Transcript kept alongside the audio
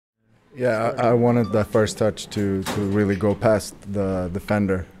Yeah, I wanted that first touch to really go past the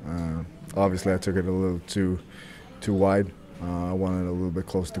defender. Obviously, I took it a little too wide. I wanted a little bit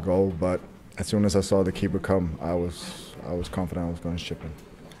close to goal, but as soon as I saw the keeper come, I was confident I was going to chip in.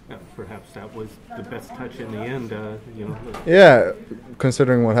 Perhaps that was the best touch in the end. Yeah,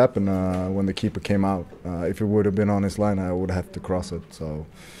 considering what happened when the keeper came out, if it would have been on his line, I would have to cross it. So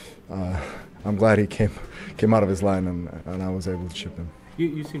I'm glad he came out of his line and I was able to chip in.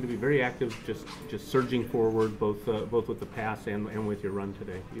 You seem to be very active, just surging forward, both with the pass and with your run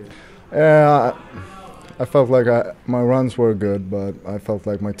today. Yeah, I felt like my runs were good, but I felt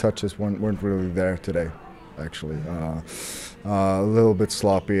like my touches weren't really there today. Actually, a little bit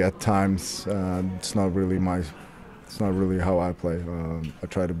sloppy at times. It's not really how I play. I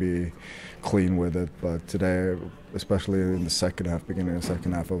try to be clean with it, but today, especially in the second half, beginning of the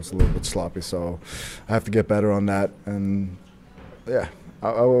second half, I was a little bit sloppy. So I have to get better on that. And yeah,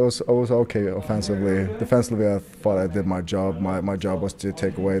 I was okay offensively. Defensively, I thought I did my job. My job was to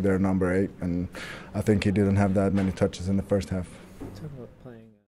take away their number 8, and I think he didn't have that many touches in the first half. Talk about playing